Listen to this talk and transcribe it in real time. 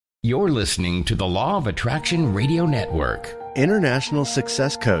You're listening to the Law of Attraction Radio Network. International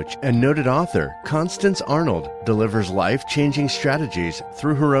success coach and noted author Constance Arnold delivers life-changing strategies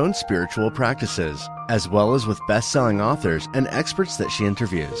through her own spiritual practices, as well as with best-selling authors and experts that she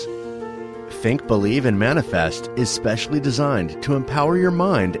interviews. Think, Believe, and Manifest is specially designed to empower your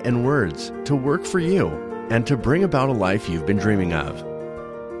mind and words to work for you and to bring about a life you've been dreaming of.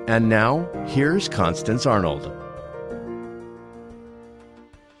 And now, here's Constance Arnold.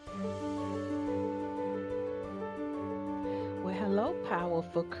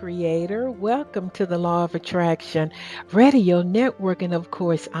 Powerful creator, welcome to the Law of Attraction Radio Network, and of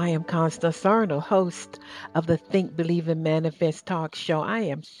course I am Constance Arnold, host of the Think, Believe, and Manifest talk show. I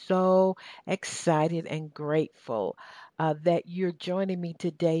am so excited and grateful that you're joining me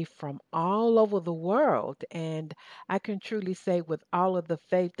today from all over the world, and I can truly say with all of the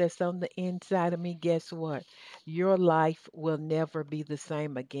faith that's on the inside of me, guess what? Your life will never be the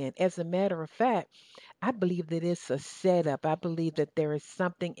same again. As a matter of fact, I believe that it's a setup. I believe that there is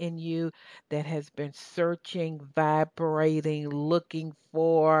something in you that has been searching, vibrating, looking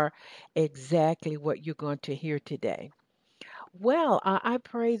for exactly what you're going to hear today. Well, I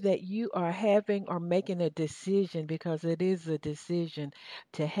pray that you are having or making a decision, because it is a decision,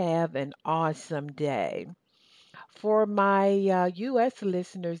 to have an awesome day. For my U.S.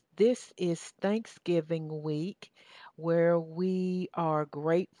 listeners, this is Thanksgiving week, where we are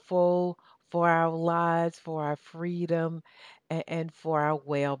grateful for our lives, for our freedom, and for our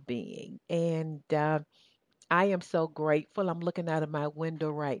well being. And I am so grateful. I'm looking out of my window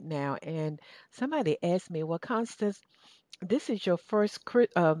right now, and somebody asked me, well, Constance, this is your first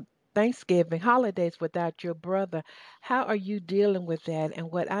Thanksgiving holidays without your brother. How are you dealing with that?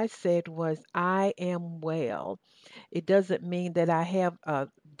 And what I said was, I am well. It doesn't mean that I have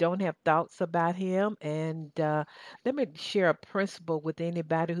don't have thoughts about him. And let me share a principle with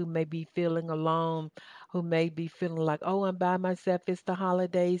anybody who may be feeling alone, who may be feeling like, oh, I'm by myself. It's the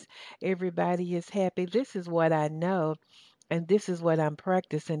holidays. Everybody is happy. This is what I know. And this is what I'm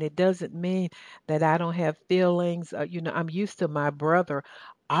practicing. It doesn't mean that I don't have feelings. I'm used to my brother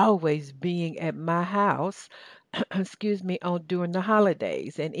always being at my house, excuse me, on during the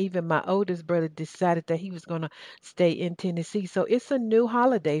holidays. And even my oldest brother decided that he was going to stay in Tennessee. So it's a new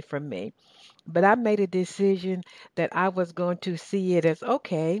holiday for me. But I made a decision that I was going to see it as,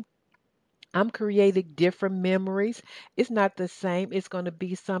 okay, I'm creating different memories. It's not the same. It's going to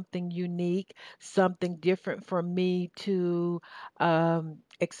be something unique, something different for me to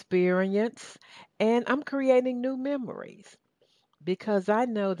experience. And I'm creating new memories, because I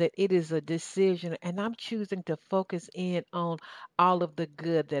know that it is a decision, and I'm choosing to focus in on all of the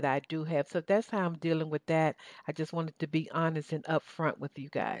good that I do have. So that's how I'm dealing with that. I just wanted to be honest and upfront with you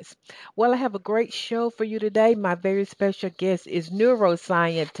guys. Well, I have a great show for you today. My very special guest is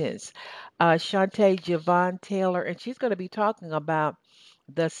neuroscientist Shantae Javon Taylor, and she's going to be talking about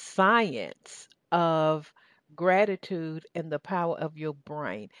the science of gratitude and the power of your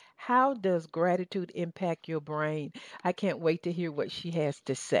brain. How does gratitude impact your brain? I can't wait to hear what she has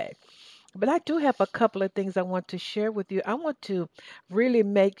to say. But I do have a couple of things I want to share with you. I want to really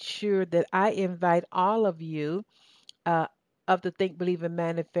make sure that I invite all of you uh, of the Think, Believe, and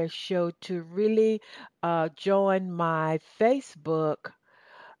Manifest show to really join my Facebook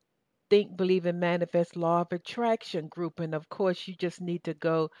Think, Believe, and Manifest Law of Attraction group. And of course, you just need to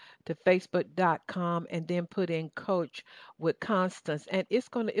go to facebook.com and then put in Coach with Constance. And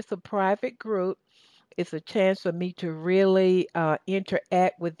it's a private group. It's a chance for me to really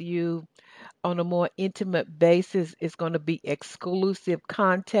interact with you on a more intimate basis. It's going to be exclusive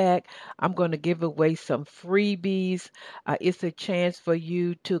contact. I'm going to give away some freebies. It's a chance for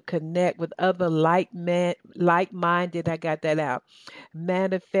you to connect with other like-minded. I got that out.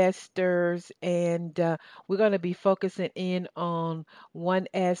 Manifestors, and we're going to be focusing in on one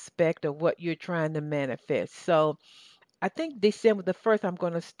aspect of what you're trying to manifest. So I think December the 1st, I'm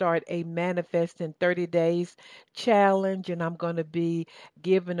going to start a Manifest in 30 Days challenge, and I'm going to be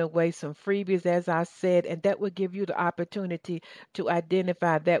giving away some freebies, as I said, and that will give you the opportunity to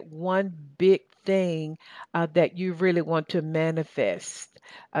identify that one big thing that you really want to manifest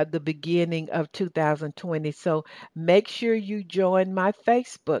the beginning of 2020. So make sure you join my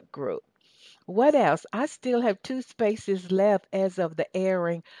Facebook group. What else? I still have two spaces left as of the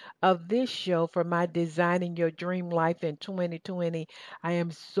airing of this show for my Designing Your Dream Life in 2020. I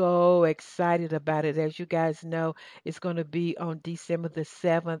am so excited about it. As you guys know, it's going to be on December the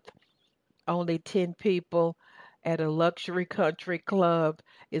 7th. Only 10 people. at a luxury country club.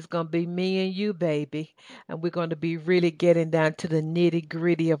 It's going to be me and you, baby. And we're going to be really getting down to the nitty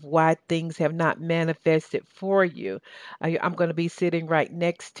gritty of why things have not manifested for you. I'm going to be sitting right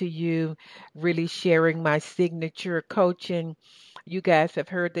next to you, really sharing my signature coaching. You guys have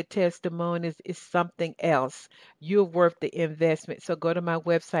heard the testimonies. It's something else. You're worth the investment. So go to my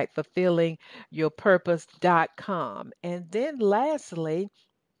website, fulfillingyourpurpose.com. And then lastly,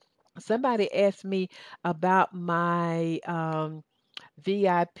 somebody asked me about my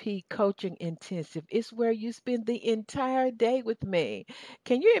VIP coaching intensive. It's where you spend the entire day with me.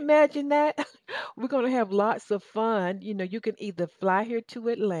 Can you imagine that? We're going to have lots of fun. You know, you can either fly here to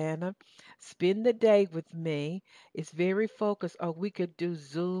Atlanta, spend the day with me. It's very focused, or we could do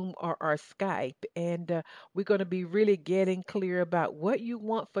Zoom or Skype. And we're going to be really getting clear about what you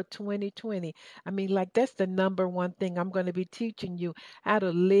want for 2020. I mean, like, that's the number one thing. I'm going to be teaching you how to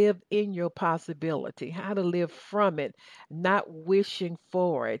live in your possibility, how to live from it, not wishing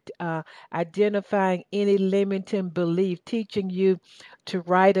for it, identifying any limiting belief, teaching you to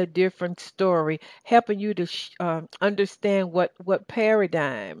write a different story, helping you to understand what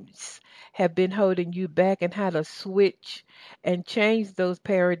paradigms have been holding you back and how to switch and change those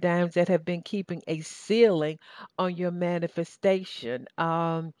paradigms that have been keeping a ceiling on your manifestation.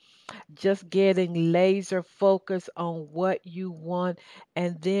 Just getting laser focused on what you want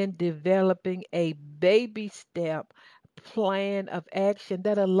and then developing a baby step plan of action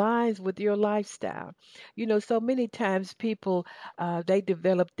that aligns with your lifestyle. You know, so many times people they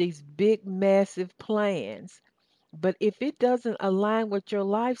develop these big, massive plans, but if it doesn't align with your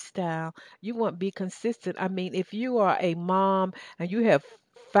lifestyle, you won't be consistent. I mean, if you are a mom and you have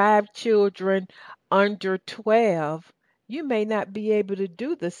five children under 12, you may not be able to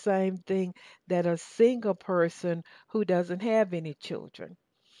do the same thing that a single person who doesn't have any children.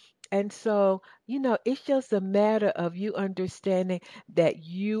 And so, it's just a matter of you understanding that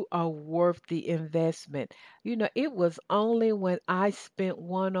you are worth the investment. It was only when I spent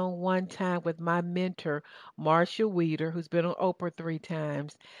one-on-one time with my mentor, Marsha Weeder, who's been on Oprah 3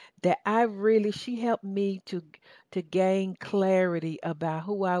 times, that she helped me to gain clarity about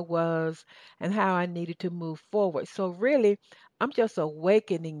who I was and how I needed to move forward. So really, I'm just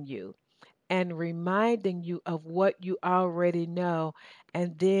awakening you and reminding you of what you already know,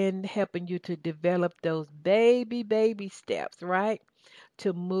 and then helping you to develop those baby steps, right?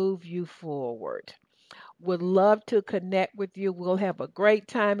 To move you forward. Would love to connect with you. We'll have a great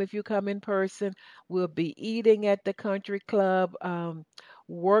time if you come in person. We'll be eating at the country club,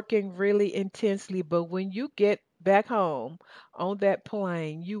 working really intensely. But when you get back home on that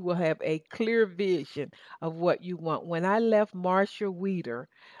plane, you will have a clear vision of what you want. When I left Marsha Weeder,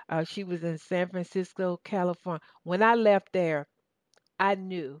 she was in San Francisco, California. When I left there, I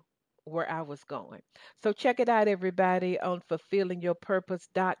knew where I was going. So check it out, everybody, on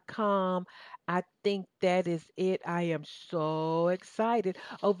fulfillingyourpurpose.com. I think that is it. I am so excited.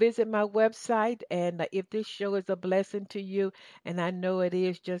 Oh, visit my website. And if this show is a blessing to you, and I know it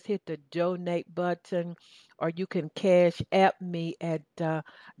is, just hit the donate button, or you can cash app me at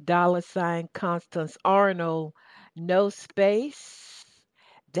dollar sign Constance Arnold, no space.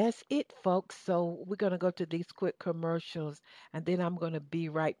 That's it, folks. So we're going to go to these quick commercials, and then I'm going to be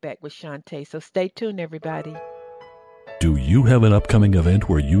right back with Shantae. So stay tuned, everybody. Do you have an upcoming event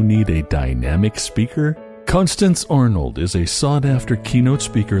where you need a dynamic speaker? Constance Arnold is a sought-after keynote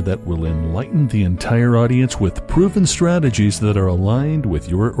speaker that will enlighten the entire audience with proven strategies that are aligned with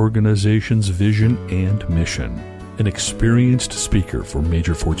your organization's vision and mission. An experienced speaker for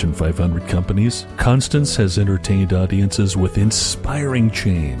major Fortune 500 companies, Constance has entertained audiences with inspiring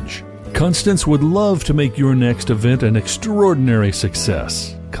change. Constance would love to make your next event an extraordinary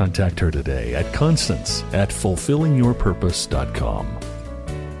success. Contact her today at Constance@fulfillingyourpurpose.com.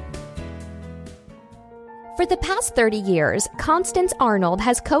 For the past 30 years, Constance Arnold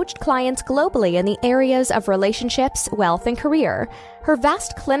has coached clients globally in the areas of relationships, wealth, and career. Her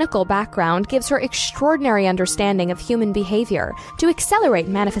vast clinical background gives her extraordinary understanding of human behavior to accelerate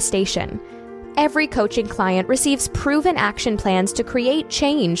manifestation. Every coaching client receives proven action plans to create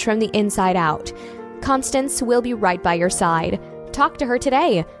change from the inside out. Constance will be right by your side. Talk to her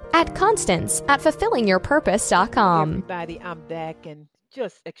today at Constance@fulfillingyourpurpose.com. Everybody, I'm back and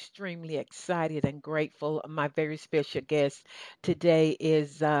just extremely excited and grateful. My very special guest today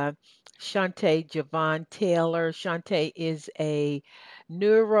is Shantae Javon Taylor. Shantae is a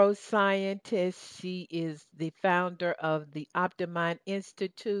neuroscientist. She is the founder of the Optimind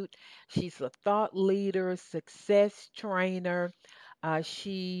Institute. She's a thought leader, success trainer.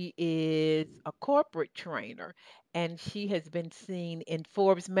 She is a corporate trainer, and she has been seen in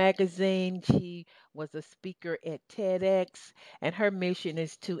Forbes magazine. She was a speaker at TEDx, and her mission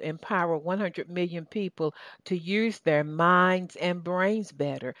is to empower 100 million people to use their minds and brains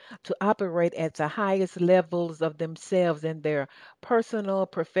better, to operate at the highest levels of themselves in their personal,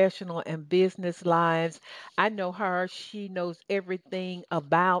 professional, and business lives. I know her, she knows everything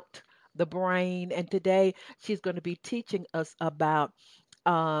about the brain, and today she's going to be teaching us about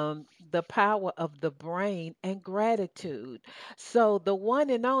the power of the brain and gratitude. So, the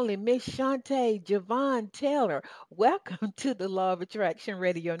one and only Miss Shantae Javon Taylor, welcome to the Law of Attraction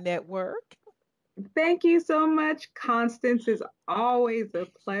Radio Network. Thank you so much, Constance. It's always a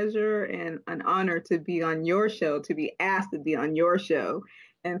pleasure and an honor to be on your show, to be asked to be on your show.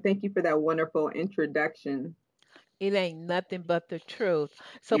 And thank you for that wonderful introduction. It ain't nothing but the truth.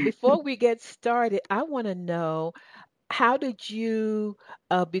 So, before we get started, I want to know, how did you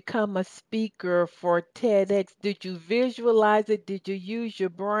become a speaker for TEDx? Did you visualize it? Did you use your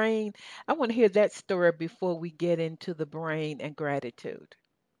brain? I want to hear that story before we get into the brain and gratitude.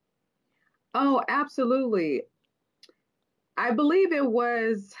 Oh, absolutely. I believe it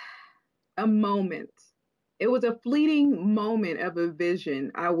was a moment. It was a fleeting moment of a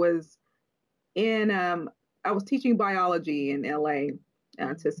vision. In, I was teaching biology in LA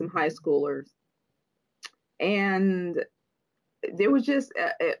to some high schoolers, and there was just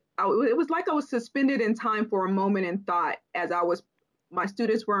it was like I was suspended in time for a moment in thought as my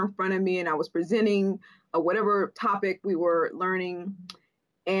students were in front of me and I was presenting whatever topic we were learning,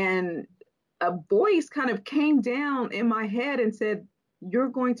 and a voice kind of came down in my head and said, "You're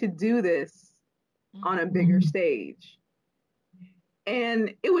going to do this on a bigger stage."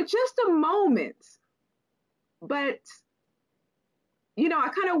 And it was just a moment, but I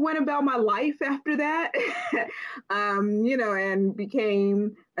kind of went about my life after that, and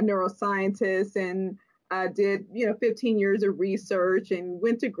became a neuroscientist and did, 15 years of research and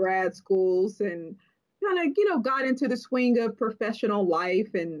went to grad schools and kind of, got into the swing of professional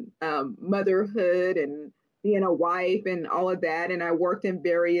life and motherhood and being a wife and all of that. And I worked in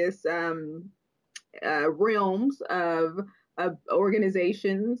various realms of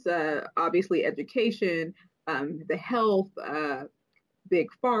organizations, obviously education, the health, big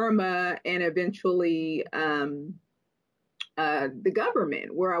pharma, and eventually the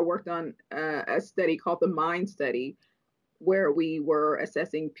government, where I worked on a study called the MIND study, where we were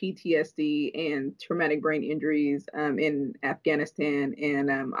assessing PTSD and traumatic brain injuries in Afghanistan and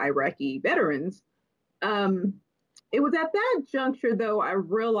Iraqi veterans. It was at that juncture, though, I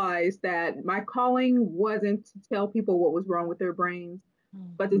realized that my calling wasn't to tell people what was wrong with their brains,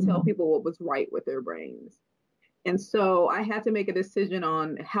 but to tell people what was right with their brains. And so I had to make a decision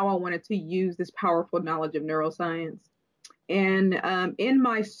on how I wanted to use this powerful knowledge of neuroscience. And in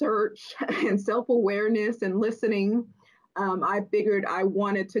my search and self-awareness and listening, I figured I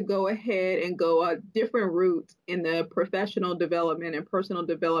wanted to go ahead and go a different route in the professional development and personal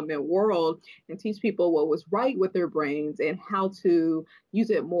development world and teach people what was right with their brains and how to use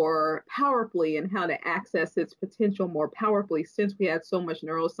it more powerfully and how to access its potential more powerfully, since we had so much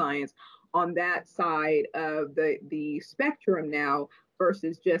neuroscience on that side of the spectrum now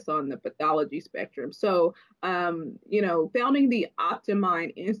versus just on the pathology spectrum. So, founding the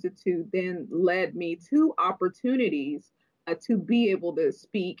Optimind Institute then led me to opportunities to be able to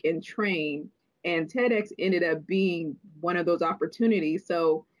speak and train. And TEDx ended up being one of those opportunities.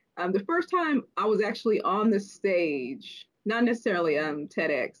 So the first time I was actually on the stage, not necessarily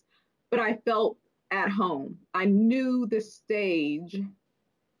TEDx, but I felt at home. I knew the stage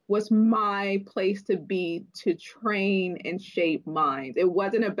was my place to be, to train and shape minds. It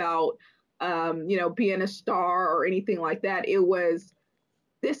wasn't about, being a star or anything like that. It was,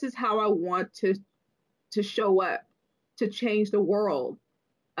 this is how I want to show up, to change the world,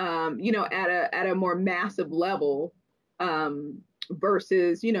 at a more massive level,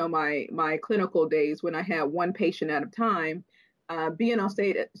 versus, my clinical days when I had one patient at a time. Being on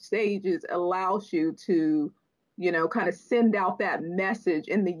stages allows you to, kind of send out that message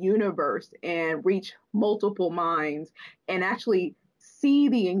in the universe and reach multiple minds and actually see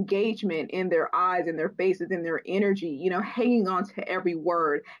the engagement in their eyes and their faces and their energy, hanging on to every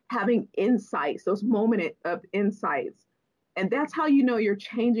word, having insights, those moment of insights. And that's how you're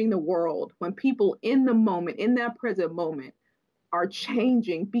changing the world, when people in the moment, in that present moment, are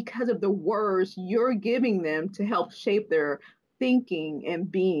changing because of the words you're giving them to help shape their thinking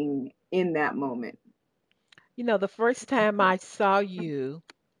and being in that moment. The first time I saw you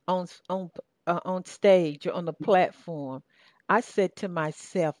on stage or on the platform, I said to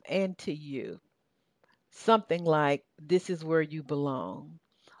myself and to you something like, "This is where you belong."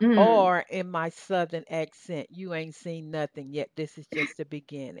 Mm. Or in my southern accent, you ain't seen nothing yet. This is just the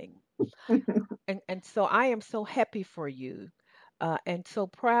beginning. And so I am so happy for you, and so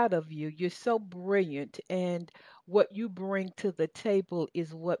proud of you. You're so brilliant, and what you bring to the table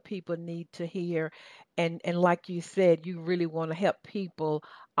is what people need to hear. And like you said, you really want to help people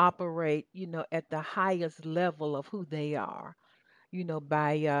operate, at the highest level of who they are,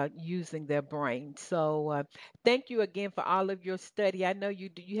 by using their brain. So thank you again for all of your study. I know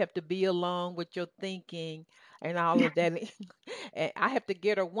you have to be along with your thinking and all of that. And I have to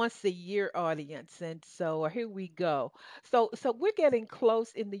get a once a year audience, and so here we go. So we're getting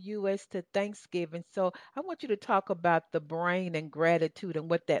close in the U.S. to Thanksgiving. So I want you to talk about the brain and gratitude and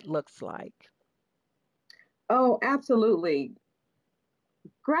what that looks like. Oh, absolutely.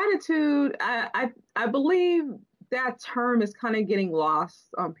 Gratitude, I believe that term is kind of getting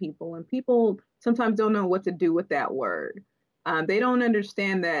lost on people, and people sometimes don't know what to do with that word. They don't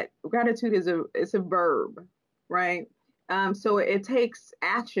understand that gratitude is a verb, right? So it takes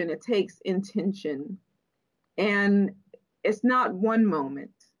action, it takes intention, and it's not one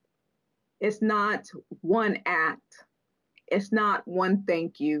moment, it's not one act, it's not one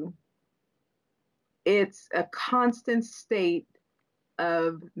thank you. It's a constant state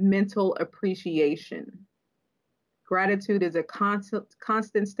of mental appreciation. Gratitude is a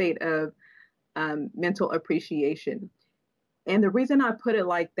constant state of mental appreciation. And the reason I put it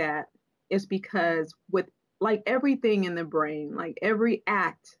like that is because with like everything in the brain, like every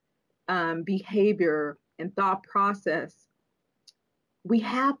act, behavior, and thought process, we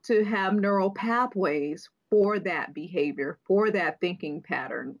have to have neural pathways for that behavior, for that thinking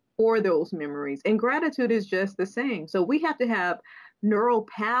pattern, for those memories. And gratitude is just the same. So we have to have neural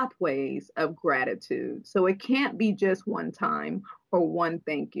pathways of gratitude. So it can't be just one time or one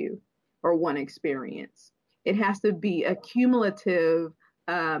thank you or one experience. It has to be a cumulative,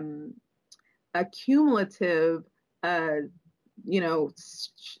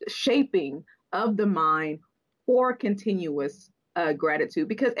 shaping of the mind for continuous gratitude,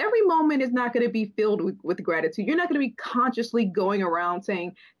 because every moment is not going to be filled with gratitude. You're not going to be consciously going around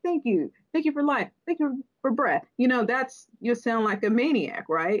saying, thank you for life, thank you for breath. You sound like a maniac,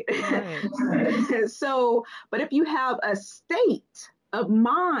 right? Right. So, but if you have a state of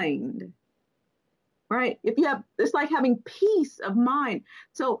mind, right? It's like having peace of mind.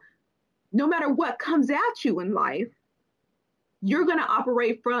 So no matter what comes at you in life, you're going to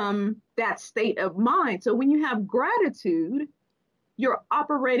operate from that state of mind. So when you have gratitude, you're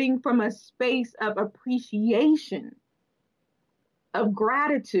operating from a space of appreciation, of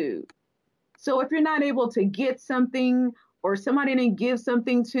gratitude. So if you're not able to get something, or somebody didn't give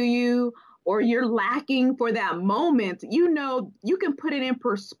something to you, or you're lacking for that moment, you can put it in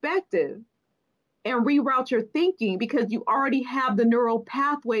perspective and reroute your thinking, because you already have the neural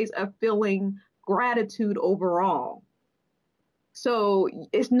pathways of feeling gratitude overall. So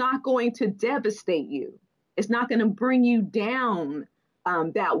it's not going to devastate you. It's not going to bring you down,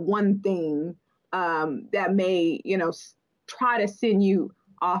 that one thing that may, try to send you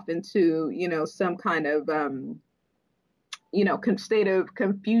off into, some kind of, state of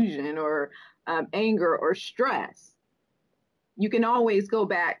confusion or anger or stress. You can always go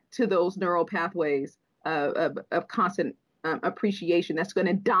back to those neural pathways of constant appreciation. That's going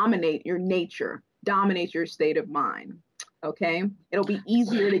to dominate your nature, dominate your state of mind. Okay. It'll be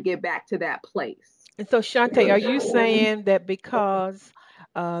easier to get back to that place. And so, Shante, are you saying that because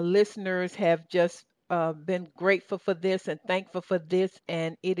listeners have just been grateful for this and thankful for this,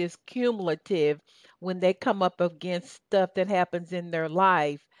 and it is cumulative when they come up against stuff that happens in their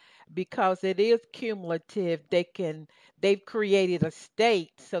life, because it is cumulative, they've created a state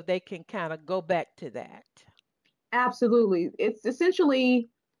so they can kind of go back to that. Absolutely. It's essentially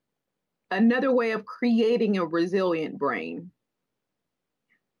another way of creating a resilient brain,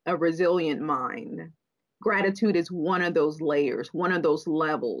 a resilient mind. Gratitude is one of those layers, one of those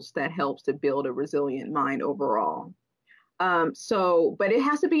levels that helps to build a resilient mind overall. But it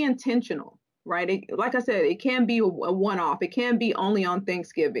has to be intentional, right? Like I said, it can be a one-off. It can be only on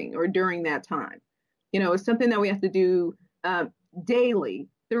Thanksgiving or during that time. It's something that we have to do daily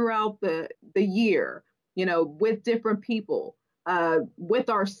throughout the year, with different people, with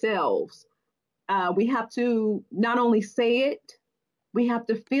ourselves. We have to not only say it, we have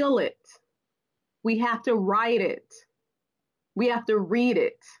to feel it. We have to write it. We have to read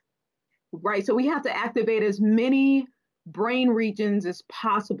it, right? So we have to activate as many brain regions as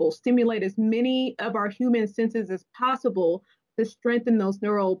possible, stimulate as many of our human senses as possible to strengthen those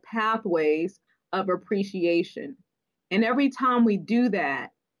neural pathways of appreciation. And every time we do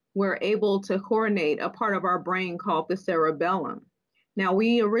that, we're able to coordinate a part of our brain called the cerebellum. Now,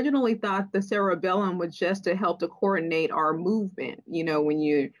 we originally thought the cerebellum was just to help to coordinate our movement. When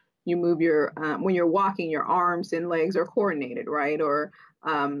you move when you're walking, your arms and legs are coordinated, right? Or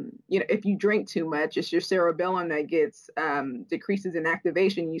if you drink too much, it's your cerebellum that gets decreases in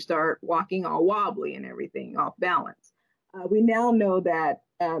activation. You start walking all wobbly and everything, off balance. We now know that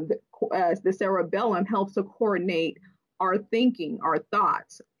the cerebellum helps to coordinate our thinking, our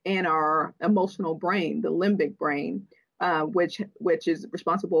thoughts, and our emotional brain, the limbic brain, which is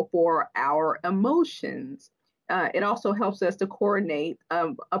responsible for our emotions. It also helps us to coordinate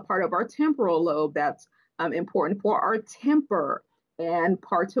a part of our temporal lobe that's important for our temper and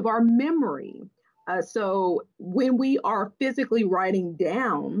parts of our memory. So when we are physically writing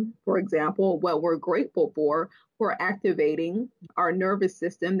down, for example, what we're grateful for, we're activating our nervous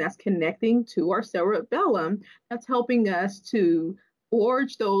system that's connecting to our cerebellum, that's helping us to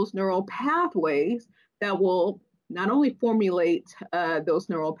forge those neural pathways that will not only formulate those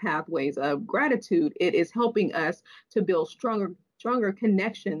neural pathways of gratitude, it is helping us to build stronger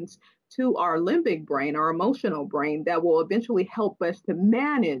connections to our limbic brain, our emotional brain, that will eventually help us to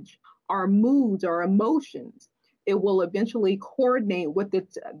manage our moods, our emotions. It will eventually coordinate with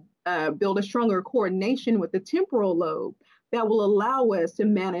build a stronger coordination with the temporal lobe that will allow us to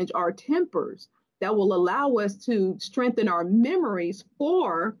manage our tempers, that will allow us to strengthen our memories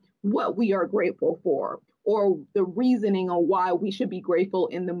for what we are grateful for, or the reasoning on why we should be grateful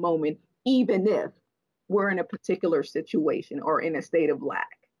in the moment, even if we're in a particular situation or in a state of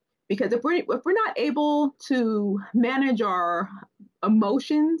lack. Because if we're not able to manage our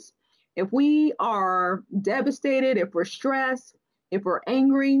emotions, if we are devastated, if we're stressed, if we're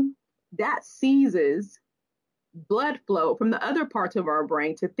angry, that seizes blood flow from the other parts of our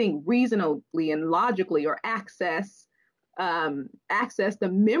brain to think reasonably and logically, or access the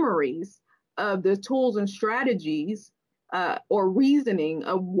memories of the tools and strategies or reasoning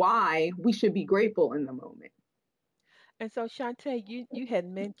of why we should be grateful in the moment. And so, Shantae, you had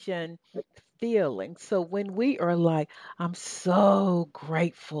mentioned feeling. So when we are like, I'm so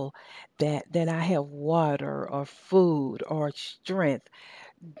grateful that I have water or food or strength,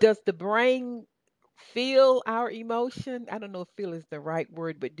 does the brain feel our emotion? I don't know if feel is the right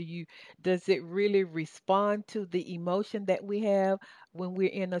word, but does it really respond to the emotion that we have when we're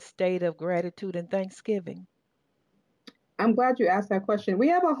in a state of gratitude and thanksgiving? I'm glad you asked that question. We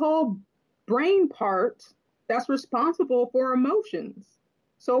have a whole brain part that's responsible for emotions.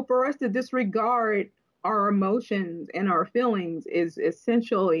 So for us to disregard our emotions and our feelings is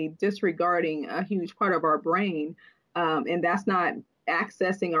essentially disregarding a huge part of our brain, and that's not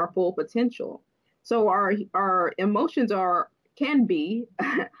accessing our full potential. So our emotions can be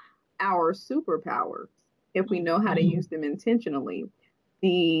our superpowers if we know how to use them intentionally.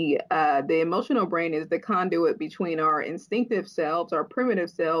 The emotional brain is the conduit between our instinctive selves, our primitive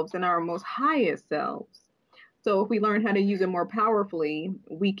selves, and our most highest selves. So if we learn how to use it more powerfully,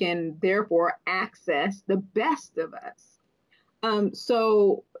 we can therefore access the best of us.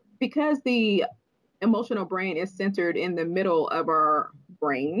 So because the emotional brain is centered in the middle of our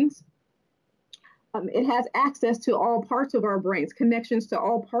brains, it has access to all parts of our brains, connections to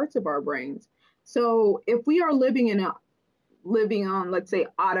all parts of our brains. So if we are living on, let's say,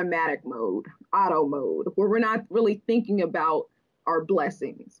 automatic mode, auto mode, where we're not really thinking about our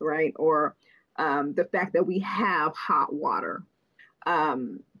blessings, right? Or the fact that we have hot water,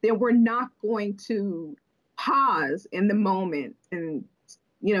 then we're not going to pause in the moment and,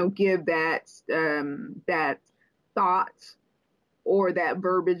 give that thought or that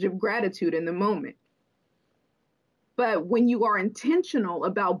verbiage of gratitude in the moment. But when you are intentional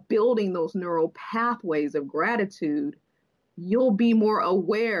about building those neural pathways of gratitude, you'll be more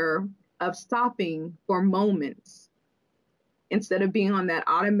aware of stopping for moments instead of being on that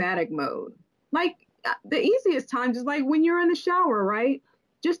automatic mode. Like the easiest times is like when you're in the shower, right?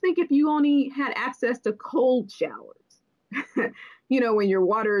 Just think if you only had access to cold showers, when your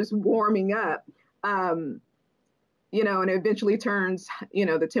water is warming up, and it eventually turns,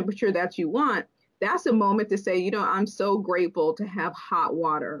 the temperature that you want. That's a moment to say, I'm so grateful to have hot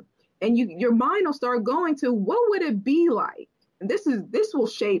water. And your mind will start going to, what would it be like? And this will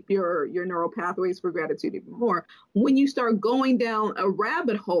shape your neural pathways for gratitude even more. When you start going down a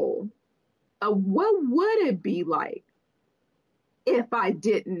rabbit hole, what would it be like if I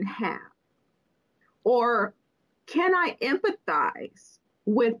didn't have? Or can I empathize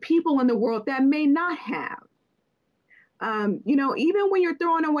with people in the world that may not have? Even when you're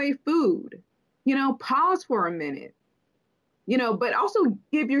throwing away food, pause for a minute, but also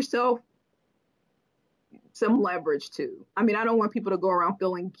give yourself some leverage too. I mean, I don't want people to go around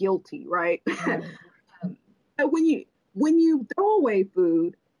feeling guilty, right? But when when you throw away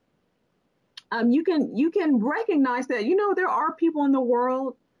food, you can recognize that, there are people in the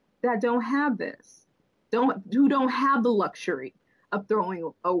world that don't have this, who don't have the luxury of throwing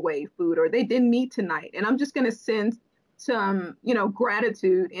away food, or they didn't eat tonight. And I'm just going to send some,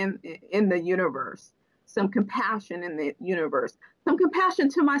 gratitude in the universe, some compassion in the universe, some compassion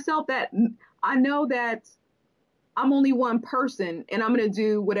to myself, that I know that I'm only one person, and I'm going to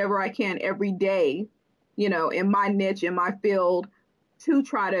do whatever I can every day, in my niche, in my field, to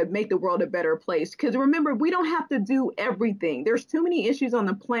try to make the world a better place. Because remember, we don't have to do everything. There's too many issues on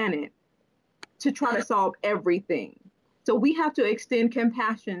the planet to try to solve everything. So we have to extend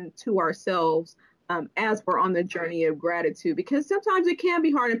compassion to ourselves as we're on the journey of gratitude, because sometimes it can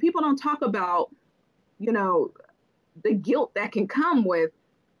be hard, and people don't talk about, the guilt that can come with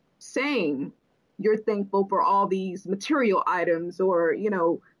saying you're thankful for all these material items, or,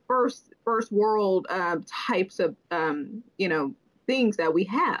 first world types of, things that we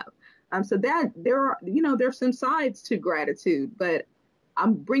have. So that there's some sides to gratitude, but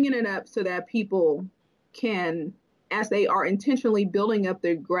I'm bringing it up so that people can, as they are intentionally building up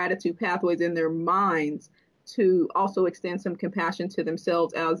their gratitude pathways in their minds, to also extend some compassion to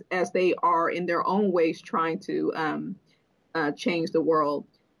themselves as they are in their own ways trying to change the world.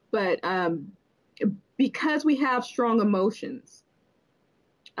 But because we have strong emotions,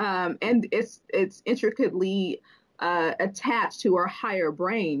 and it's intricately attached to our higher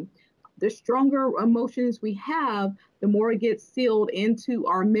brain, the stronger emotions we have, the more it gets sealed into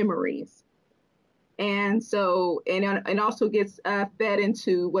our memories. And so, and also gets fed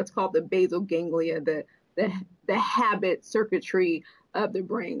into what's called the basal ganglia, the habit circuitry of the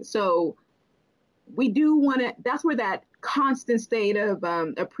brain. So we do want to, that's where that constant state of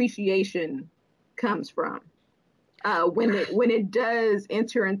appreciation comes from. When it does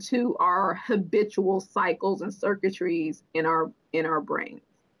enter into our habitual cycles and circuitries in our brains.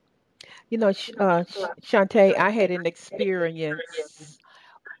 Shantae, I had an experience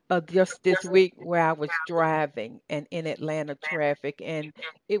just this week where I was driving and in Atlanta traffic, and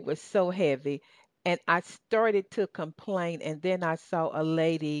it was so heavy. And I started to complain, and then I saw a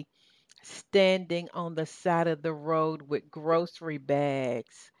lady standing on the side of the road with grocery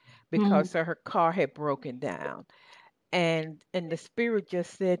bags Mm. because her car had broken down. And the spirit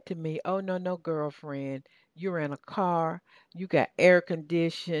just said to me, "Oh, no, no, girlfriend, you're in a car, you got air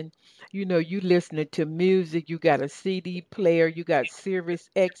condition, you listening to music, you got a CD player, you got Sirius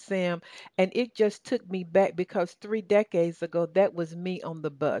XM." And it just took me back, because 3 decades ago that was me on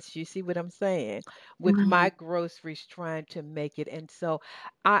the bus. You see what I'm saying? With Mhm. my groceries, trying to make it. And so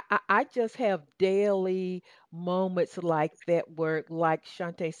I just have daily moments like that where, like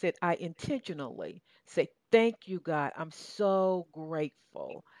Shante said, I intentionally say, "Thank you, God. I'm so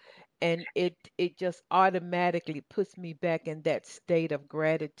grateful." And it just automatically puts me back in that state of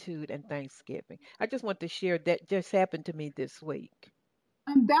gratitude and thanksgiving. I just want to share that just happened to me this week.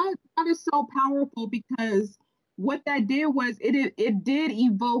 And that is so powerful, because what that did was it did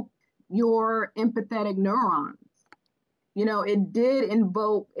evoke your empathetic neurons. It did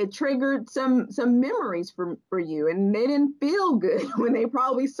invoke, it triggered some memories for you, and they didn't feel good when they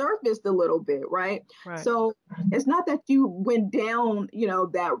probably surfaced a little bit, right? Right. So it's not that you went down,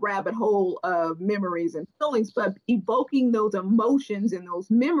 that rabbit hole of memories and feelings, but evoking those emotions and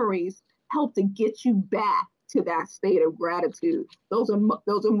those memories help to get you back to that state of gratitude. Those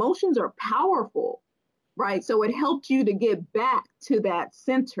emotions are powerful, right? So it helped you to get back to that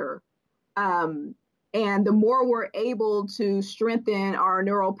center. And the more we're able to strengthen our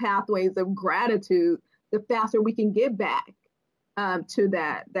neural pathways of gratitude, the faster we can get back to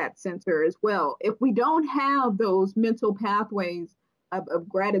that center as well. If we don't have those mental pathways of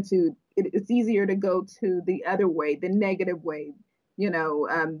gratitude, it's easier to go to the other way, the negative way,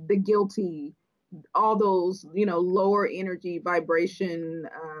 the guilty, all those, lower energy vibration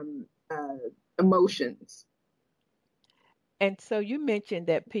emotions. And so you mentioned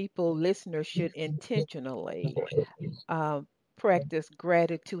that listeners should intentionally uh, practice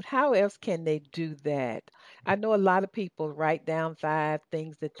gratitude. How else can they do that? I know a lot of people write down 5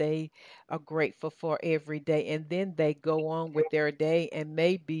 things that they are grateful for every day, and then they go on with their day and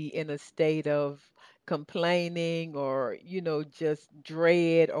may be in a state of complaining, or, just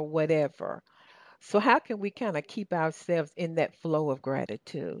dread or whatever. So, how can we kind of keep ourselves in that flow of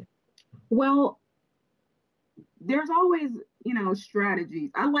gratitude? Well, there's always,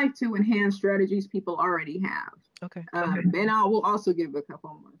 strategies. I like to enhance strategies people already have. Okay. And I will also give a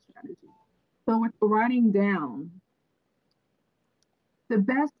couple more strategies. So with writing down, the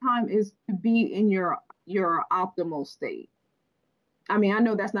best time is to be in your optimal state. I mean, I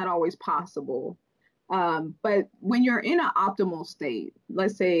know that's not always possible, But when you're in an optimal state,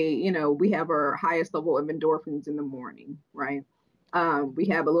 let's say, we have our highest level of endorphins in the morning, right? We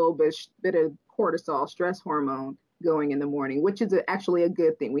have a little bit of cortisol, stress hormone going in the morning, which is actually a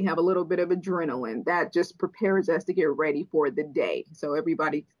good thing. We have a little bit of adrenaline that just prepares us to get ready for the day. So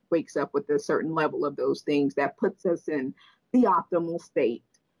everybody wakes up with a certain level of those things that puts us in the optimal state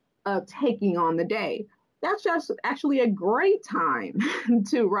of taking on the day. That's just actually a great time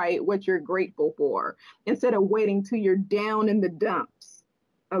to write what you're grateful for instead of waiting till you're down in the dumps,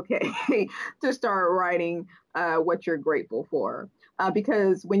 okay, to start writing what you're grateful for.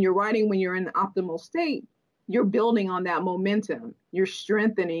 Because when you're writing, when you're in the optimal state, you're building on that momentum. You're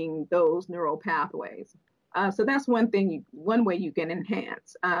strengthening those neural pathways. So that's one way you can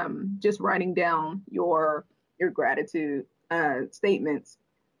enhance, just writing down your gratitude statements.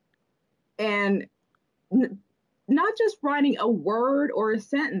 And not just writing a word or a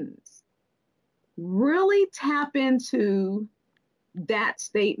sentence. Really tap into that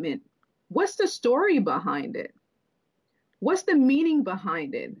statement. What's the story behind it? What's the meaning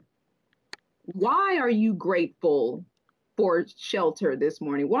behind it? Why are you grateful for shelter this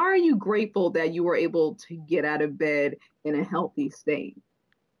morning? Why are you grateful that you were able to get out of bed in a healthy state?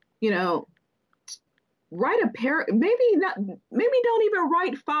 Write maybe don't even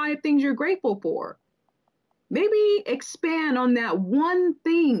write 5 things you're grateful for. Maybe expand on that one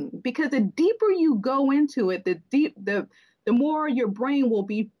thing, because the deeper you go into it, the more your brain will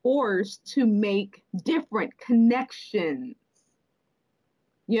be forced to make different connections.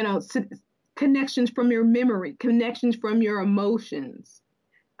 Connections from your memory, connections from your emotions,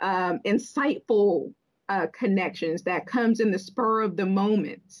 insightful connections that comes in the spur of the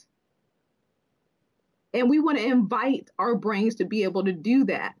moment. And we want to invite our brains to be able to do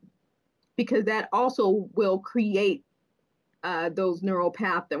that, because that also will create those neural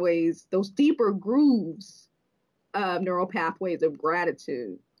pathways, those deeper grooves of neural pathways of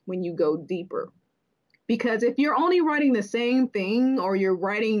gratitude when you go deeper. Because if you're only writing the same thing, or you're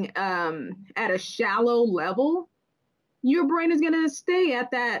writing at a shallow level, your brain is going to stay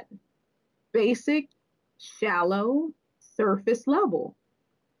at that basic, shallow, surface level.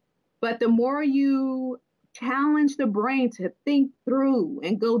 But the more you challenge the brain to think through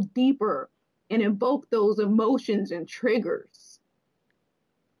and go deeper and invoke those emotions and triggers,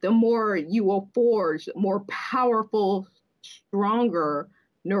 the more you will forge more powerful, stronger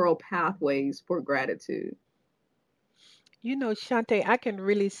neural pathways for gratitude. Shante, I can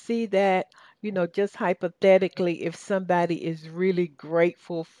really see that, just hypothetically, if somebody is really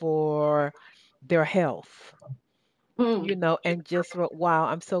grateful for their health, and just wow,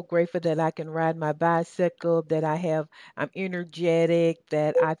 I'm so grateful that I can ride my bicycle, that I'm energetic,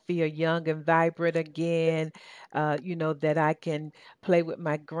 that I feel young and vibrant again, that I can play with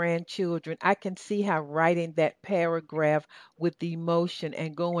my grandchildren. I can see how writing that paragraph with the emotion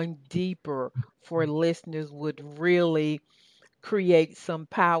and going deeper for listeners would really create some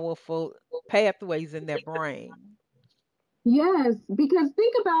powerful pathways in their brain. Yes, because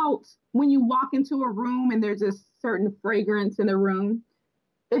think about when you walk into a room and there's a certain fragrance in the room,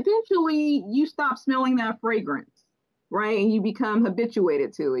 eventually you stop smelling that fragrance, right? And you become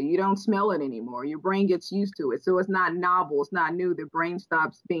habituated to it. You don't smell it anymore. Your brain gets used to it. So it's not novel. It's not new. The brain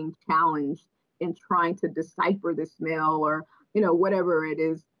stops being challenged in trying to decipher the smell, or, whatever it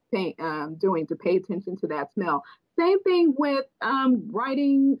is doing to pay attention to that smell. Same thing with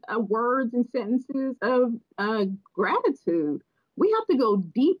writing words and sentences of gratitude. We have to go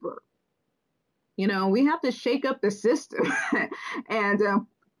deeper. We have to shake up the system and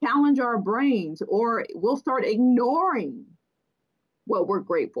challenge our brains, or we'll start ignoring what we're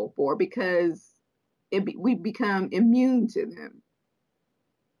grateful for because we become immune to them.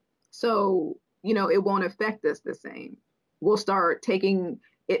 So, it won't affect us the same. We'll start taking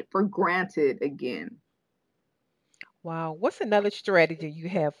it for granted again. Wow. What's another strategy you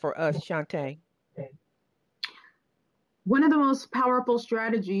have for us, Shante? One of the most powerful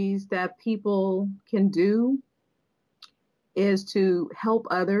strategies that people can do is to help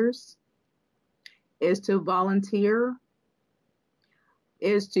others, is to volunteer,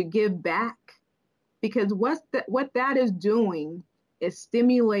 is to give back. Because what that is doing is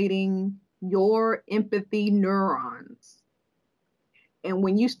stimulating your empathy neurons. And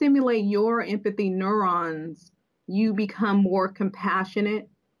when you stimulate your empathy neurons, you become more compassionate.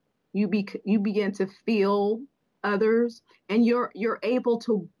 You begin to feel others, and you're able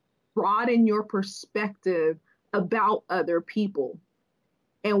to broaden your perspective about other people.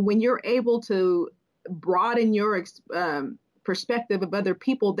 And when you're able to broaden your perspective of other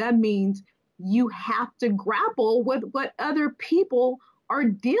people, that means you have to grapple with what other people are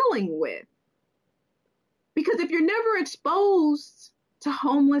dealing with. Because if you're never exposed to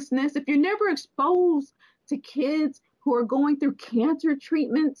homelessness, if you're never exposed to kids who are going through cancer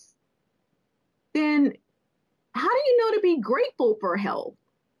treatments, then how do you know to be grateful for health?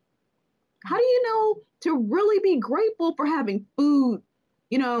 How do you know to really be grateful for having food,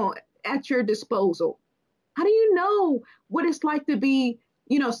 at your disposal? How do you know what it's like to be,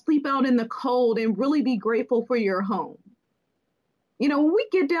 sleep out in the cold and really be grateful for your home? When we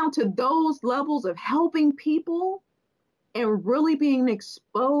get down to those levels of helping people and really being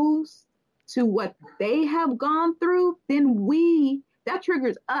exposed to what they have gone through, then that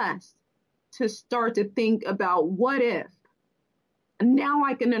triggers us to start to think about what if. Now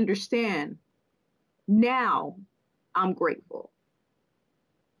I can understand. Now I'm grateful.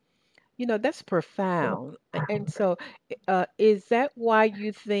 That's profound. And so, is that why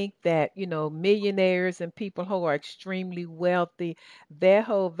you think that, millionaires and people who are extremely wealthy, their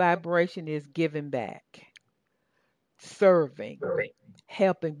whole vibration is giving back, serving,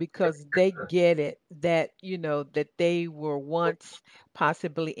 helping, because they get it that, that they were once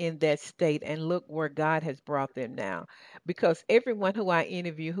possibly in that state and look where God has brought them now. Because everyone who I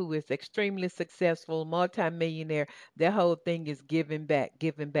interview who is extremely successful, multimillionaire, their whole thing is giving back,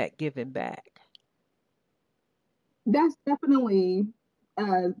 giving back, giving back. That's definitely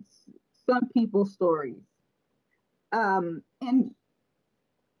some people's stories. And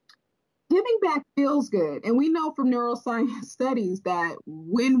giving back feels good. And we know from neuroscience studies that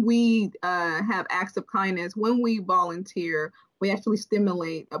when we have acts of kindness, when we volunteer, we actually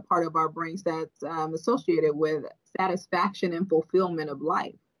stimulate a part of our brains that's associated with satisfaction and fulfillment of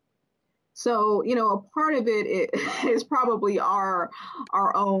life. So, a part of it is probably our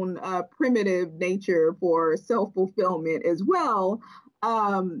own primitive nature for self-fulfillment as well.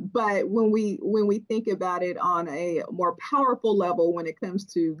 But when we think about it on a more powerful level, when it comes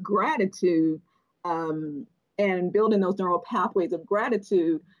to gratitude and building those neural pathways of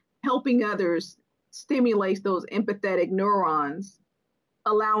gratitude, helping others stimulates those empathetic neurons,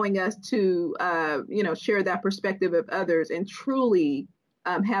 allowing us to share that perspective of others and truly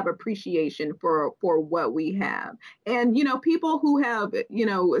have appreciation for what we have. And people who have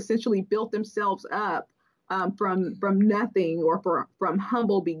essentially built themselves up from nothing or from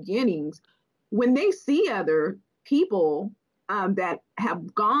humble beginnings, when they see other people that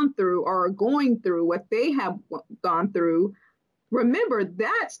have gone through or are going through what they have gone through, remember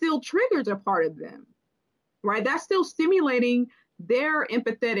that still triggers a part of them, right? That's still stimulating their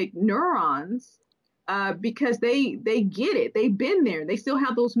empathetic neurons because they get it. They've been there. They still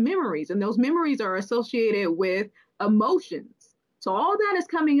have those memories, and those memories are associated with emotions. So all that is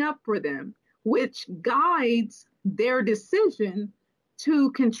coming up for them, which guides their decision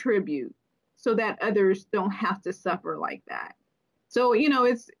to contribute so that others don't have to suffer like that. So,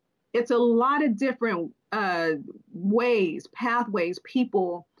 it's a lot of different ways, pathways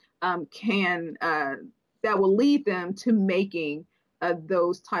people can that will lead them to making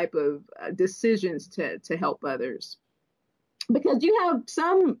those type of decisions to help others. Because you have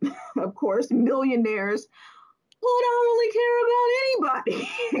some, of course, millionaires who don't really care about anybody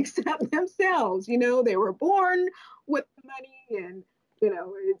except themselves. They were born with money and,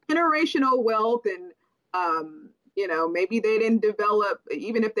 generational wealth, and, maybe they didn't develop,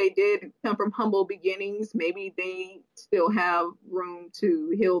 even if they did come from humble beginnings, maybe they still have room to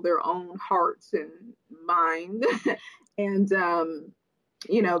heal their own hearts and mind and,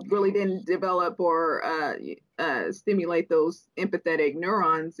 really didn't develop or stimulate those empathetic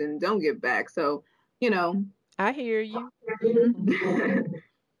neurons and don't give back. So, I hear you.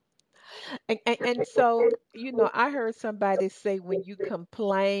 And so, I heard somebody say, when you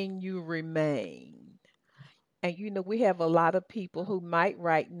complain, you remain. And, we have a lot of people who might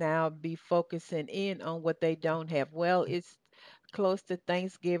right now be focusing in on what they don't have. Well, it's close to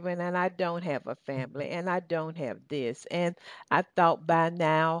Thanksgiving and I don't have a family and I don't have this. And I thought by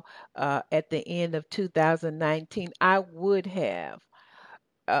now, at the end of 2019, I would have.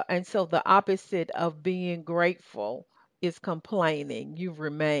 And so the opposite of being grateful is complaining. You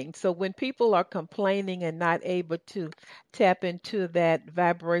remain. So when people are complaining and not able to tap into that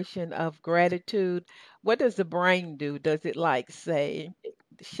vibration of gratitude, what does the brain do? Does it say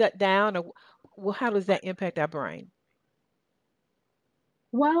shut down, or how does that impact our brain?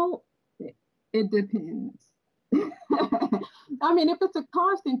 Well, it depends. I mean, if it's a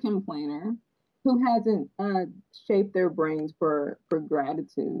constant complainer who hasn't shaped their brains for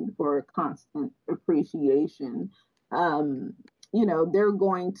gratitude, for constant appreciation, they're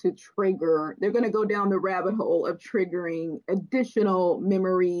going to go down the rabbit hole of triggering additional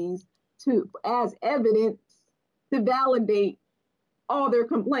memories as evidence to validate all their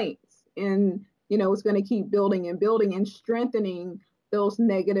complaints. And, it's going to keep building and strengthening those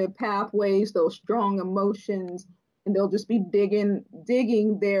negative pathways, those strong emotions, and they'll just be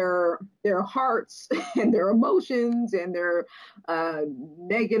digging their hearts and their emotions and their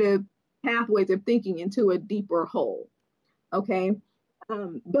negative pathways of thinking into a deeper hole. Okay.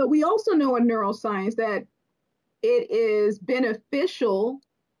 But we also know in neuroscience that it is beneficial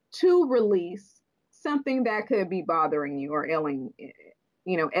to release something that could be bothering you or ailing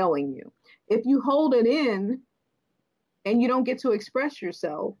you. If you hold it in and you don't get to express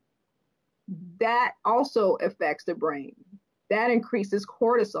yourself, that also affects the brain. That increases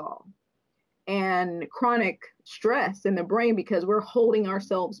cortisol and chronic stress in the brain because we're holding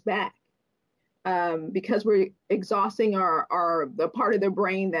ourselves back. Because we're exhausting the part of the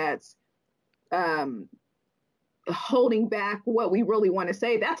brain that's holding back what we really want to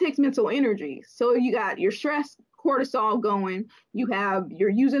say. That takes mental energy. So you got your stress cortisol going, you're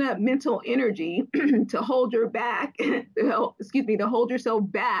using up mental energy to hold your back, to hold yourself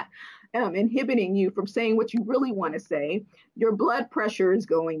back, inhibiting you from saying what you really want to say. Your blood pressure is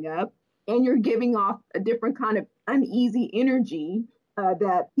going up and you're giving off a different kind of uneasy energy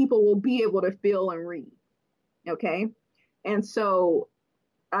that people will be able to feel and read. Okay. And so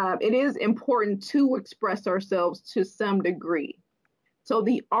it is important to express ourselves to some degree. So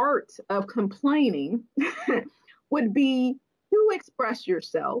the art of complaining would be to express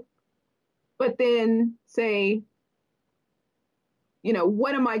yourself, but then say,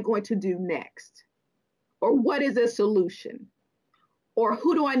 what am I going to do next? Or what is a solution? Or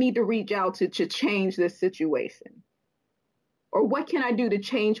who do I need to reach out to change this situation? Or what can I do to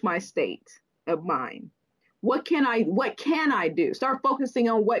change my state of mind? What can I do? Start focusing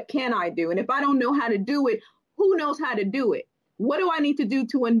on what can I do? And if I don't know how to do it, who knows how to do it? What do I need to do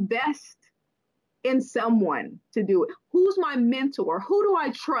to invest in someone to do it? Who's my mentor? Who do I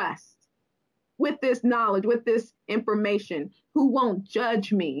trust with this knowledge, with this information, who won't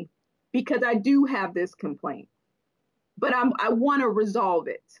judge me because I do have this complaint, but I want to resolve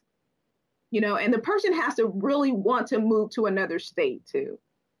it, and the person has to really want to move to another state too,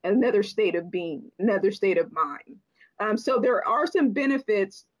 another state of being, another state of mind. So there are some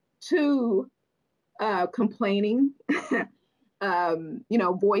benefits to complaining,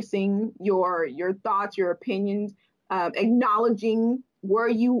 voicing your thoughts, your opinions, acknowledging where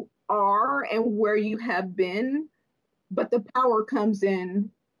you are and where you have been. But the power comes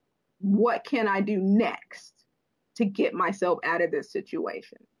in, what can I do next to get myself out of this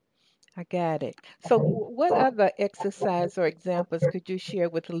situation? I got it. So, what other exercise or examples could you share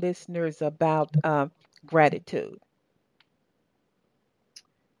with the listeners about gratitude?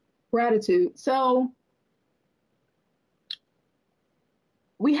 Gratitude. So,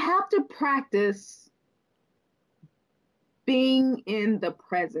 we have to practice being in the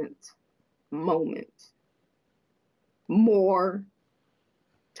present moment more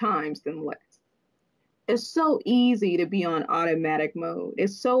times than less. It's so easy to be on automatic mode.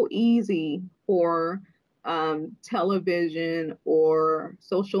 It's so easy for television or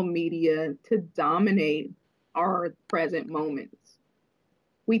social media to dominate our present moments.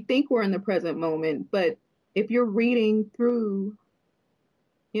 We think we're in the present moment, but if you're reading through,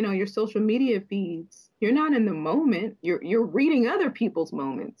 your social media feeds, you're not in the moment. You're reading other people's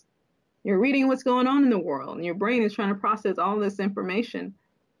moments. You're reading what's going on in the world, and your brain is trying to process all this information.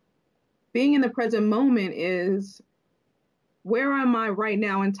 Being in the present moment is, where am I right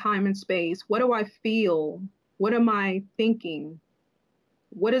now in time and space? What do I feel? What am I thinking?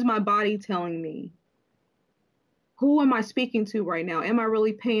 What is my body telling me? Who am I speaking to right now? Am I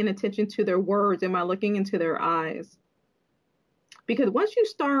really paying attention to their words? Am I looking into their eyes? Because once you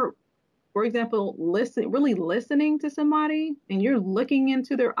start, for example, really listening to somebody and you're looking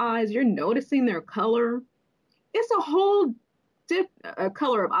into their eyes, you're noticing their color. It's a whole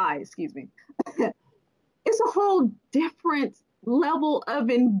color of eyes, excuse me. It's a whole different level of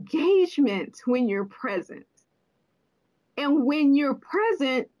engagement when you're present. And when you're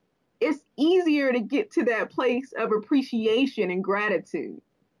present, it's easier to get to that place of appreciation and gratitude.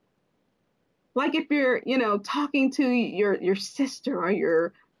 Like if you're, talking to your sister or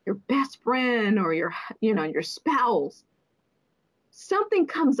your best friend or your spouse, something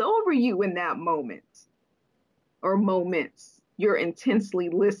comes over you in that moment or moments. You're intensely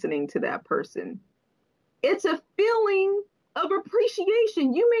listening to that person. It's a feeling of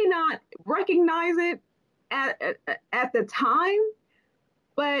appreciation. You may not recognize it at the time,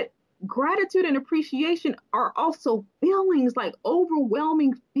 but gratitude and appreciation are also feelings, like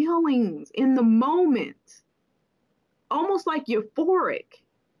overwhelming feelings in the moment, almost like euphoric.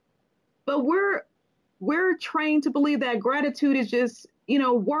 But we're trained to believe that gratitude is just,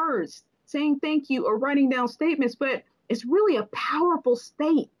 words saying thank you or writing down statements, but it's really a powerful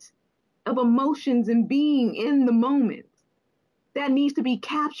state of emotions and being in the moment that needs to be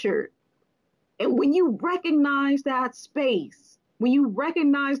captured. And when you recognize that space, when you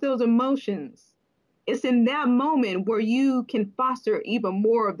recognize those emotions, it's in that moment where you can foster even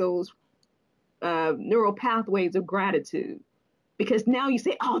more of those neural pathways of gratitude. Because now you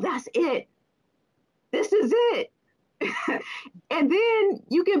say, oh, that's it. This is it. And then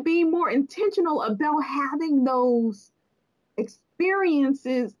you can be more intentional about having those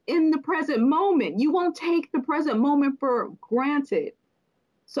experiences in the present moment. You won't take the present moment for granted.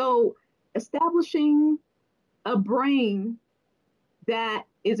 So establishing a brain that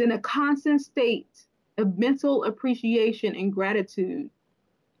is in a constant state of mental appreciation and gratitude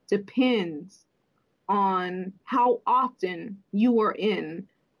depends on how often you are in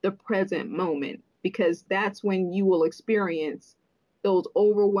the present moment, because that's when you will experience those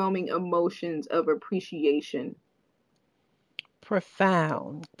overwhelming emotions of appreciation.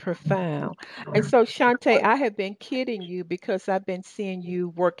 Profound, profound. And so, Shantae, I have been kidding you because I've been seeing you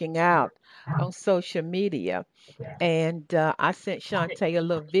working out on social media. And I sent Shantae a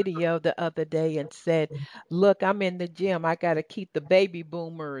little video the other day and said, look, I'm in the gym. I got to keep the baby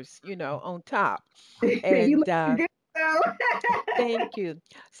boomers, on top. You And look good though. thank you.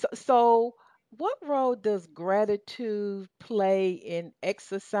 So, what role does gratitude play in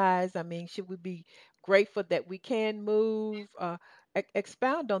exercise? I mean, should we be grateful that we can move?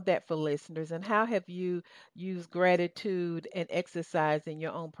 Expound on that for listeners. And how have you used gratitude and exercise in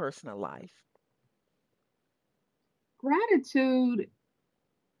your own personal life? Gratitude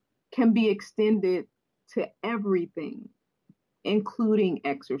can be extended to everything, including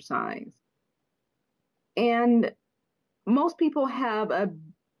exercise. And most people have a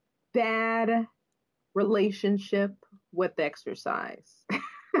bad relationship with exercise.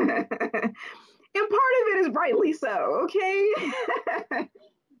 And part of it is rightly so, okay?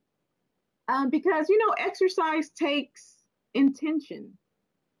 Because, exercise takes intention.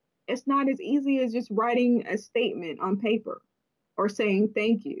 It's not as easy as just writing a statement on paper or saying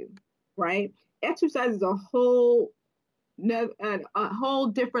thank you, right? Exercise is a whole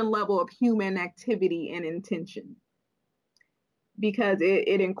different level of human activity and intention, because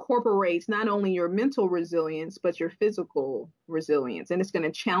it incorporates not only your mental resilience, but your physical resilience. And it's going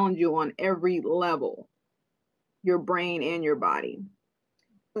to challenge you on every level, your brain and your body.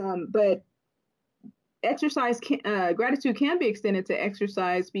 But gratitude can be extended to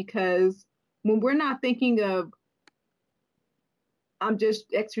exercise, because when we're not thinking of, I'm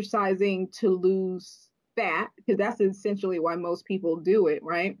just exercising to lose fat, because that's essentially why most people do it,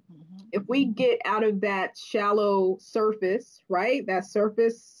 right? Mm-hmm. If we get out of that shallow surface, right, that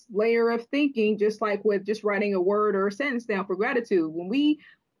surface layer of thinking, just like with just writing a word or a sentence down for gratitude, when we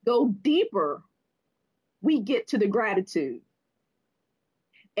go deeper, we get to the gratitude.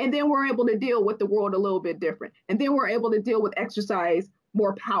 And then we're able to deal with the world a little bit different. And then we're able to deal with exercise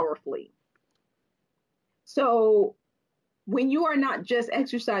more powerfully. So when you are not just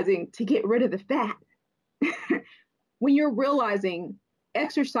exercising to get rid of the fat, when you're realizing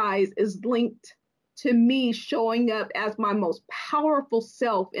exercise is linked to me showing up as my most powerful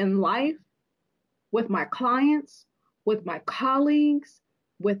self in life, with my clients, with my colleagues,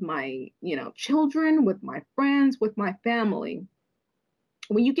 with my, children, with my friends, with my family.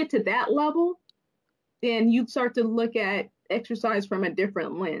 When you get to that level, then you start to look at exercise from a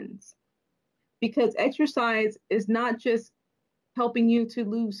different lens, because exercise is not just helping you to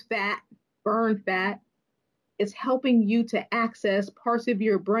lose fat, burn fat. It's helping you to access parts of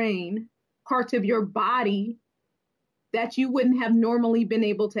your brain, parts of your body that you wouldn't have normally been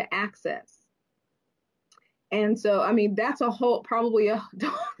able to access. And so, that's probably a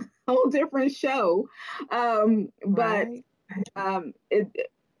whole different show. But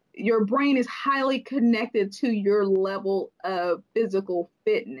your brain is highly connected to your level of physical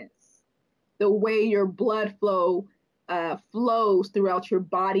fitness, the way your blood flow flows throughout your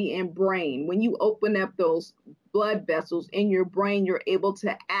body and brain. When you open up those blood vessels in your brain, you're able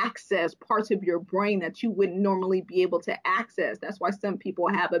to access parts of your brain that you wouldn't normally be able to access. That's why some people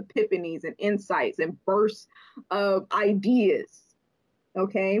have epiphanies and insights and bursts of ideas.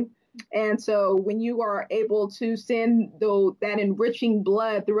 Okay. And so when you are able to send that enriching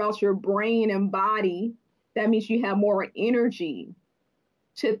blood throughout your brain and body, that means you have more energy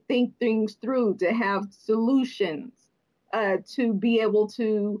to think things through, to have solutions, to be able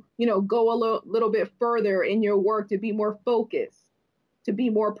to, go a little bit further in your work, to be more focused, to be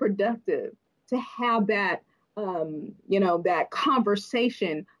more productive, to have that, that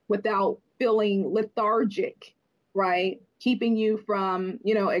conversation without feeling lethargic, right? Keeping you from,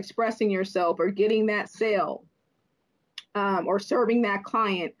 expressing yourself or getting that sale, or serving that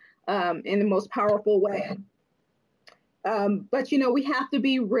client in the most powerful way. But we have to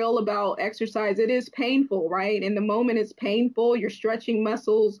be real about exercise. It is painful, right? In the moment, it's painful. You're stretching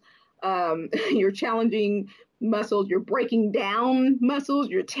muscles, you're challenging muscles, you're breaking down muscles,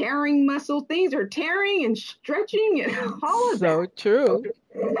 you're tearing muscles. Things are tearing and stretching and all of So that. true.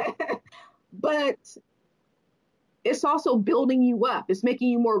 But it's also building you up. It's making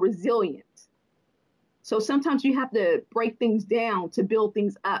you more resilient. So sometimes you have to break things down to build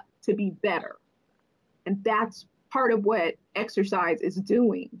things up to be better. And that's part of what exercise is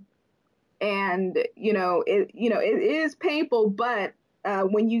doing. And, it is painful, but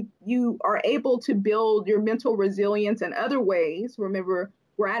when you are able to build your mental resilience in other ways, remember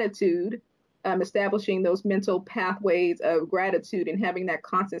gratitude, establishing those mental pathways of gratitude and having that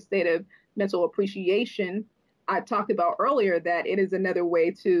constant state of mental appreciation. I talked about earlier that it is another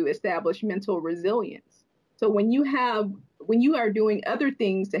way to establish mental resilience. So when you are doing other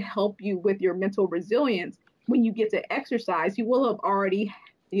things to help you with your mental resilience, when you get to exercise, you will have already,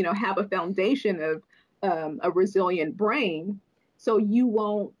 have a foundation of a resilient brain. So you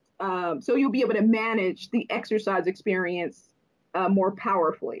won't, so you'll be able to manage the exercise experience more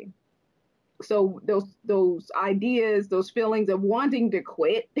powerfully. So those ideas, those feelings of wanting to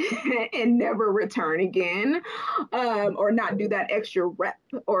quit and never return again, or not do that extra rep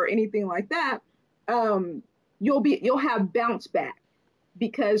or anything like that, you'll have bounce back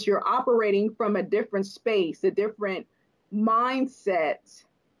because you're operating from a different space, a different mindset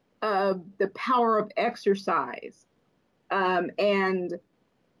of the power of exercise. And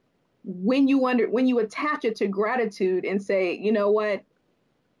when you attach it to gratitude and say, you know what,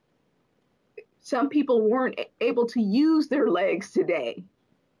 some people weren't able to use their legs today.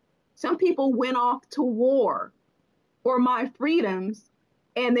 Some people went off to war for my freedoms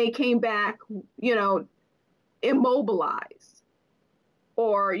and they came back, immobilized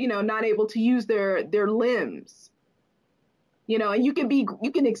or, not able to use their limbs, and you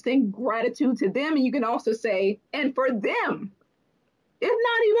can extend gratitude to them. And you can also say, and for them, if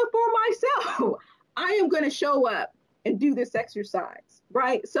not even for myself, I am going to show up and do this exercise,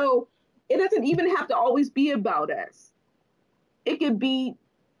 right? So it doesn't even have to always be about us. It could be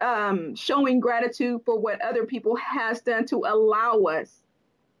showing gratitude for what other people has done to allow us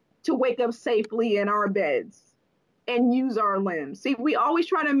to wake up safely in our beds and use our limbs. See, we always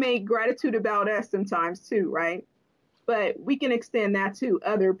try to make gratitude about us sometimes too, right? But we can extend that to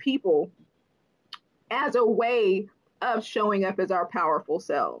other people as a way of showing up as our powerful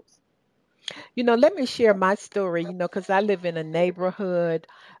selves. Let me share my story, because I live in a neighborhood.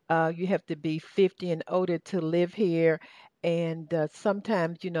 You have to be 50 and older to live here. And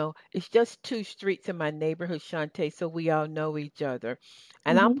sometimes, it's just two streets in my neighborhood, Shantae, so we all know each other.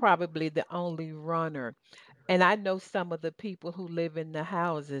 And I'm Mm-hmm. probably the only runner. And I know some of the people who live in the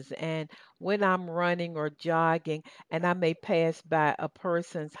houses. And when I'm running or jogging, and I may pass by a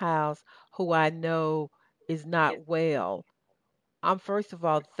person's house who I know is not well, I'm first of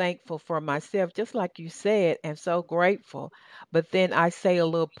all thankful for myself, just like you said, and so grateful. But then I say a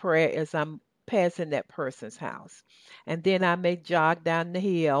little prayer as I'm passing that person's house. And then I may jog down the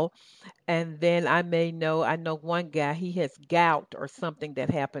hill, and then I know one guy, he has gout or something that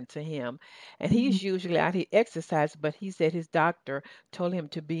happened to him. And Mm-hmm. he's usually out here exercise, but he said his doctor told him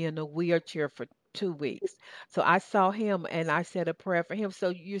to be in a wheelchair for 2 weeks. So I saw him and I said a prayer for him. So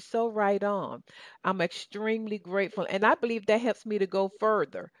you're so right on. I'm extremely grateful. And I believe that helps me to go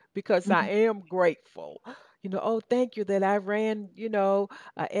further because I am grateful. Oh, thank you that I ran, an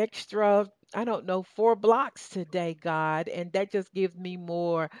extra, I don't know, 4 blocks today, God. And that just gives me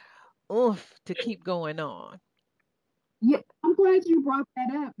more oomph to keep going on. Yeah, I'm glad you brought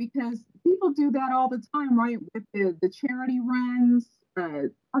that up because people do that all the time, right? With the charity runs,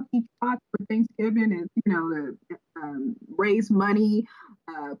 turkey trot for Thanksgiving, and to raise money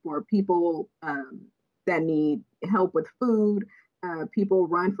for people that need help with food. People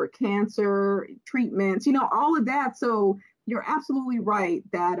run for cancer treatments, all of that. So you're absolutely right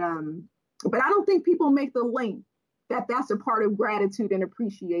that, but I don't think people make the link that that's a part of gratitude and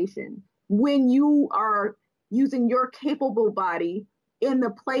appreciation when you are using your capable body in the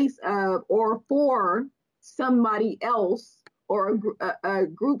place of or for somebody else or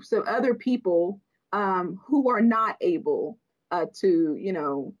groups of other people who are not able to,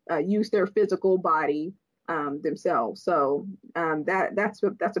 use their physical body themselves. So that's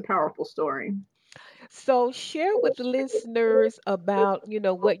a powerful story. So share with the listeners about,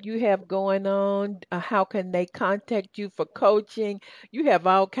 what you have going on. How can they contact you for coaching? You have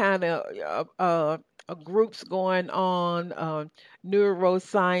all kind of groups going on,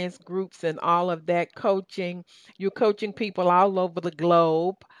 neuroscience groups, and all of that coaching. You're coaching people all over the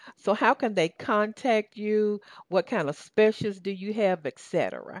globe. So, how can they contact you? What kind of specials do you have,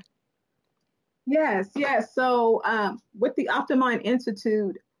 etc.? Yes, yes. So with the Optimind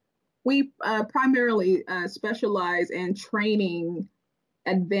Institute, we primarily specialize in training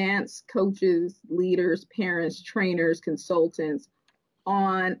advanced coaches, leaders, parents, trainers, consultants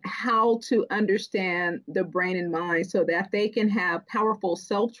on how to understand the brain and mind so that they can have powerful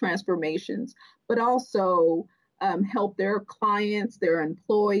self transformations, but also help their clients, their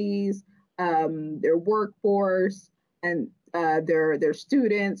employees, their workforce, and their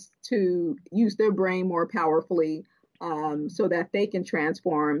students to use their brain more powerfully, so that they can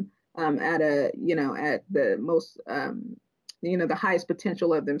transform at a at the most the highest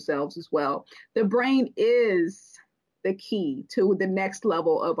potential of themselves as well. The brain is the key to the next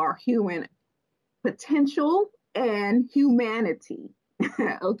level of our human potential and humanity.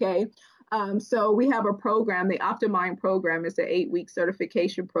 Okay. So we have a program, the Optimind program. It's an 8-week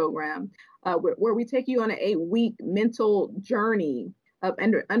certification program where we take you on an 8-week mental journey of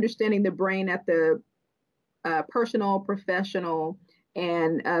understanding the brain at the personal, professional,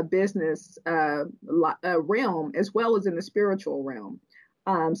 and business realm, as well as in the spiritual realm.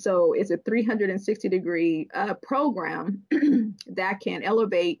 So it's a 360-degree program that can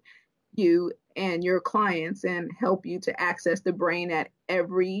elevate you and your clients and help you to access the brain in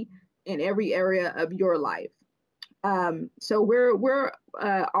every area of your life. So we're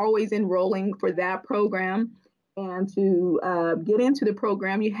always enrolling for that program. And to get into the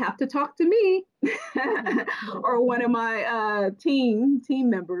program, you have to talk to me or one of my team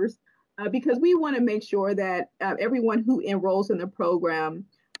members, because we want to make sure that everyone who enrolls in the program,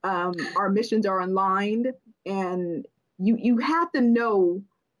 our missions are aligned, and you have to know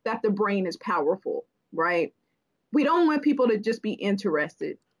that the brain is powerful, right? We don't want people to just be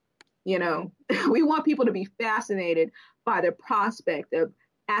interested, we want people to be fascinated by the prospect of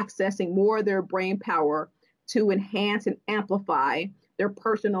accessing more of their brain power to enhance and amplify their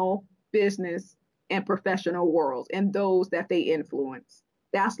personal, business, and professional worlds and those that they influence.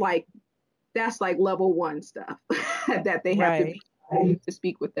 That's like level one stuff that they have to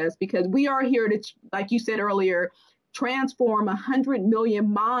speak with us, because we are here to, like you said earlier, transform 100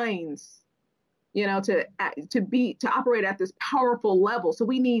 million minds, to operate at this powerful level. So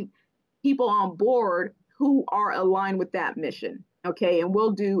we need people on board who are aligned with that mission. Okay. And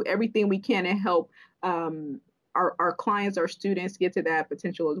we'll do everything we can to help our clients, our students get to that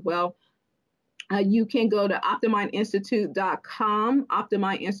potential as well. You can go to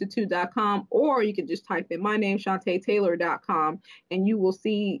optimindinstitute.com, or you can just type in my name, ShantaeTaylor.com, and you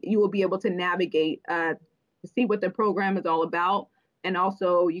will be able to navigate to see what the program is all about. And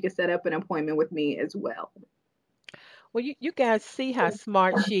also you can set up an appointment with me as well. Well, you guys see how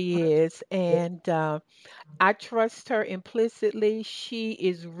smart she is, and I trust her implicitly. She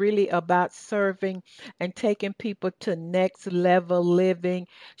is really about serving and taking people to next level living.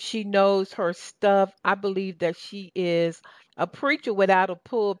 She knows her stuff. I believe that she is a preacher without a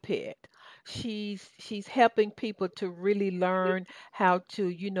pulpit. She's helping people to really learn how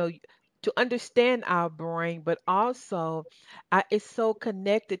to, to understand our brain, but also it's so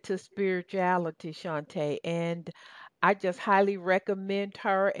connected to spirituality, Shantae. And I just highly recommend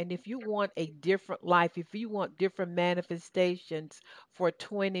her. And if you want a different life, if you want different manifestations for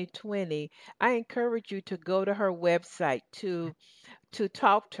 2020, I encourage you to go to her website to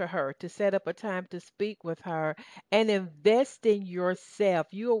talk to her, to set up a time to speak with her, and invest in yourself.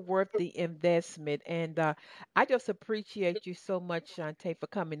 You are worth the investment. And I just appreciate you so much, Shantae, for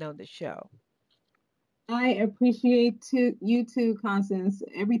coming on the show. I appreciate you too, Constance,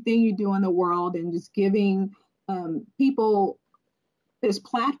 everything you do in the world and just giving people this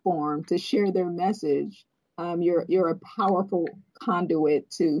platform to share their message. You're a powerful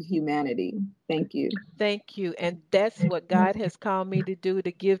conduit to humanity. Thank you. Thank you. And that's what God has called me to do, to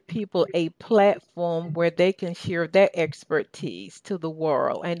give people a platform where they can share their expertise to the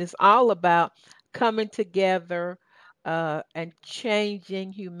world. And it's all about coming together and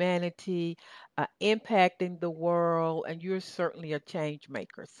changing humanity, impacting the world. And you're certainly a change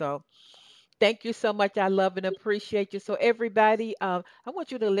maker. So thank you so much. I love and appreciate you. So, everybody, I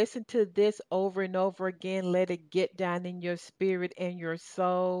want you to listen to this over and over again. Let it get down in your spirit and your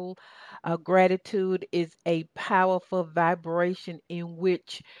soul. Gratitude is a powerful vibration in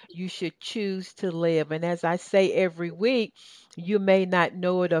which you should choose to live. And as I say every week, you may not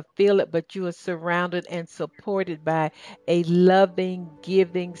know it or feel it, but you are surrounded and supported by a loving,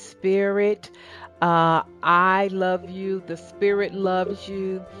 giving spirit. I love you. The Spirit loves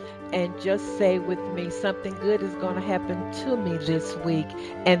you. And just say with me, something good is going to happen to me this week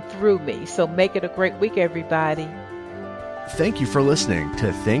and through me. So make it a great week, everybody. Thank you for listening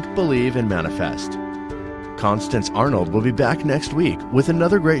to Think, Believe, and Manifest. Constance Arnold will be back next week with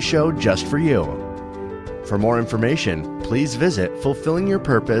another great show just for you. For more information, please visit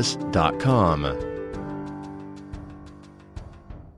fulfillingyourpurpose.com.